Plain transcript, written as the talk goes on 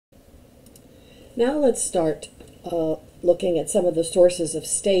Now let's start looking at some of the sources of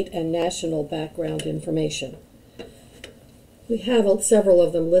state and national background information. We have several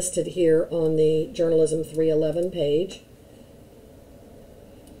of them listed here on the Journalism 311 page.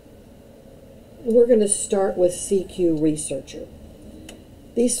 And we're going to start with CQ Researcher.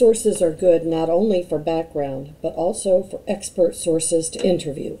 These sources are good not only for background, but also for expert sources to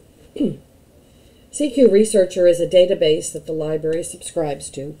interview. CQ Researcher is a database that the library subscribes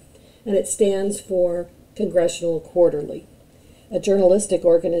to, and it stands for Congressional Quarterly, a journalistic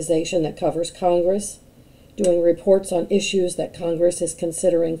organization that covers Congress, doing reports on issues that Congress is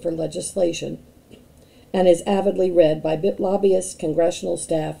considering for legislation, and is avidly read by lobbyists, congressional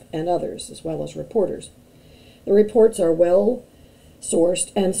staff, and others, as well as reporters. The reports are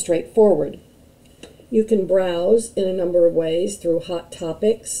well-sourced and straightforward. You can browse in a number of ways through Hot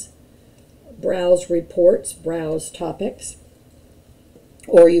Topics, browse reports, browse topics,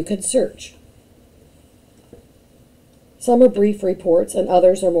 or you can search. Some are brief reports and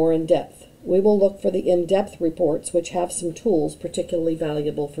others are more in-depth. We will look for the in-depth reports, which have some tools particularly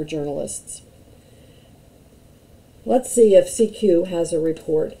valuable for journalists. Let's see if CQ has a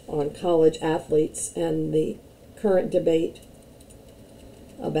report on college athletes and the current debate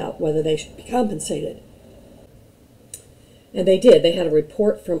about whether they should be compensated. And they did. They had a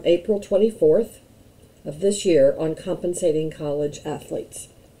report from April 24th of this year on compensating college athletes.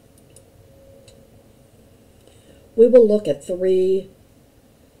 We will look at three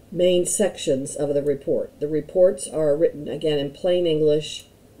main sections of the report. The reports are written, again, in plain English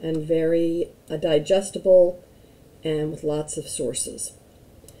and very digestible and with lots of sources.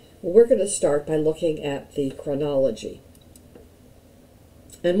 Well, we're going to start by looking at the chronology.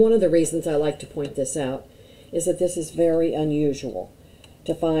 And one of the reasons I like to point this out is that this is very unusual,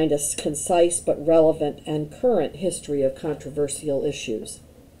 to find a concise but relevant and current history of controversial issues.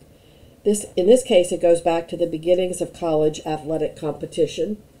 In this case, it goes back to the beginnings of college athletic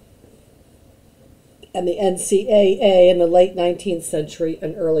competition and the NCAA in the late 19th century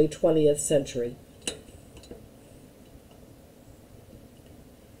and early 20th century,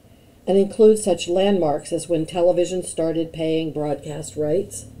 and includes such landmarks as when television started paying broadcast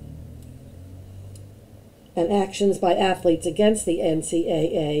rights, and actions by athletes against the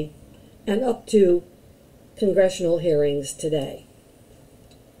NCAA, and up to congressional hearings today.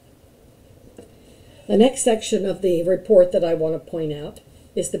 The next section of the report that I want to point out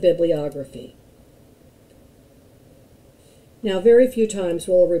is the bibliography. Now, very few times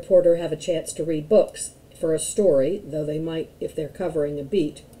will a reporter have a chance to read books for a story, though they might if they're covering a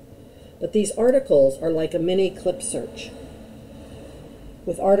beat. But these articles are like a mini clip search.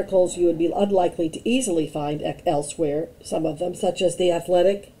 With articles you would be unlikely to easily find elsewhere, some of them, such as The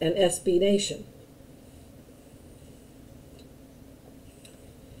Athletic and SB Nation.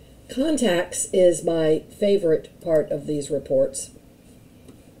 Contacts is my favorite part of these reports,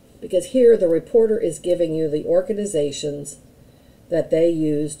 because here the reporter is giving you the organizations that they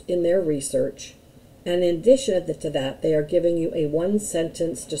used in their research, and in addition to that, they are giving you a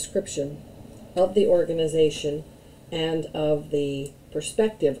one-sentence description of the organization and of the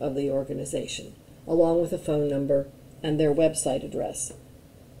perspective of the organization, along with a phone number and their website address.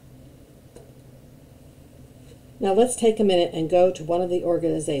 Now let's take a minute and go to one of the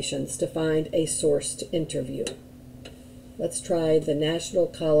organizations to find a source to interview. Let's try the National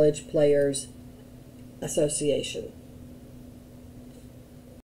College Players Association.